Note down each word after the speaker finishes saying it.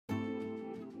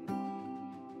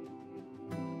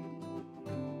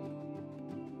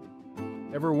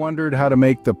Ever wondered how to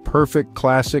make the perfect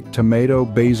classic tomato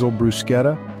basil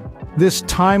bruschetta? This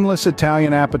timeless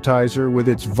Italian appetizer, with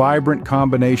its vibrant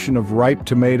combination of ripe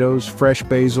tomatoes, fresh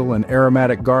basil, and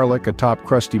aromatic garlic atop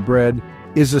crusty bread,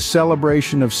 is a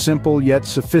celebration of simple yet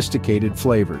sophisticated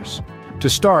flavors. To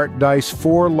start, dice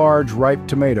 4 large ripe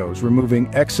tomatoes,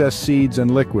 removing excess seeds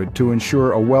and liquid to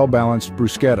ensure a well-balanced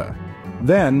bruschetta.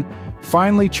 Then,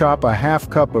 finely chop a half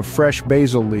cup of fresh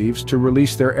basil leaves to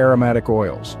release their aromatic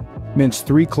oils. Mince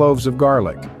 3 cloves of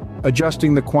garlic,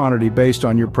 adjusting the quantity based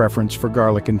on your preference for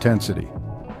garlic intensity.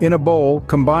 In a bowl,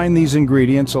 combine these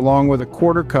ingredients along with a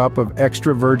 1/4 cup of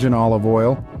extra virgin olive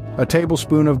oil, a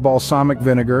tablespoon of balsamic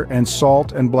vinegar, and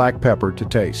salt and black pepper to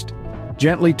taste.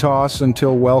 Gently toss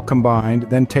until well combined,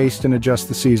 then taste and adjust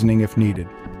the seasoning if needed.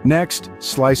 Next,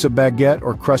 slice a baguette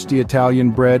or crusty Italian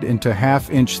bread into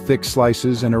 1/2-inch thick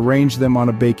slices and arrange them on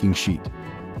a baking sheet.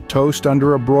 Toast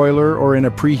under a broiler or in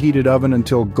a preheated oven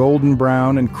until golden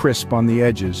brown and crisp on the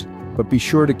edges, but be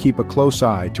sure to keep a close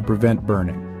eye to prevent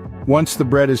burning. Once the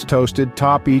bread is toasted,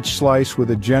 top each slice with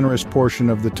a generous portion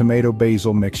of the tomato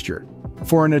basil mixture.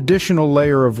 For an additional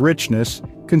layer of richness,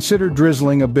 consider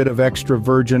drizzling a bit of extra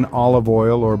virgin olive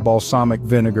oil or balsamic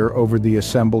vinegar over the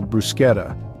assembled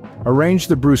bruschetta. Arrange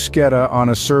the bruschetta on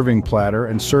a serving platter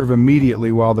and serve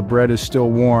immediately while the bread is still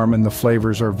warm and the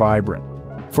flavors are vibrant.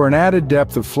 For an added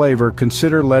depth of flavor,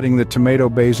 consider letting the tomato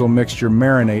basil mixture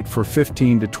marinate for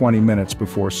 15 to 20 minutes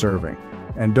before serving.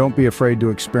 And don't be afraid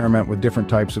to experiment with different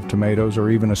types of tomatoes or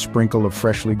even a sprinkle of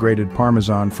freshly grated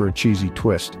Parmesan for a cheesy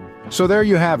twist. So there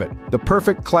you have it, the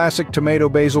perfect classic tomato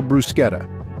basil bruschetta.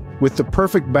 With the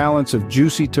perfect balance of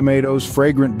juicy tomatoes,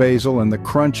 fragrant basil, and the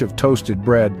crunch of toasted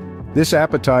bread, this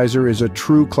appetizer is a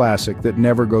true classic that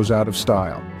never goes out of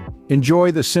style.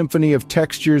 Enjoy the symphony of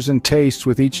textures and tastes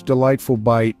with each delightful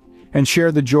bite, and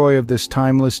share the joy of this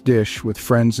timeless dish with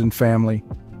friends and family.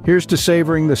 Here's to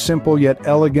savoring the simple yet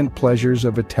elegant pleasures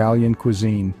of Italian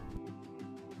cuisine.